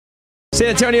San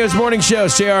Antonio's morning show,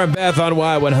 JR and Beth on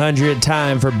Y100.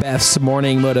 Time for Beth's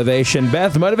morning motivation.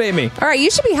 Beth, motivate me. All right, you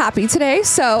should be happy today.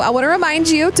 So I want to remind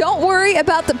you, don't worry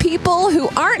about the people who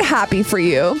aren't happy for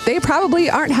you. They probably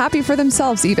aren't happy for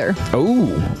themselves either.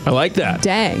 Oh, I like that.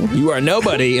 Dang. You are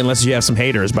nobody unless you have some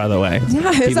haters, by the way. Yeah,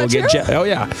 is that true? Oh,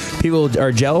 yeah. People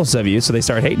are jealous of you, so they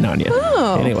start hating on you.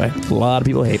 Oh. Anyway, a lot of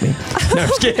people hate me. No, I'm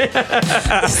just kidding.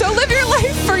 So live your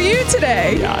life for you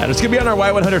today. Yeah, it's going to be on our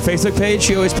Y100 Facebook page.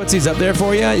 She always puts these up there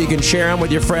for you. You can share them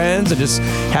with your friends and just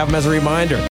have them as a reminder.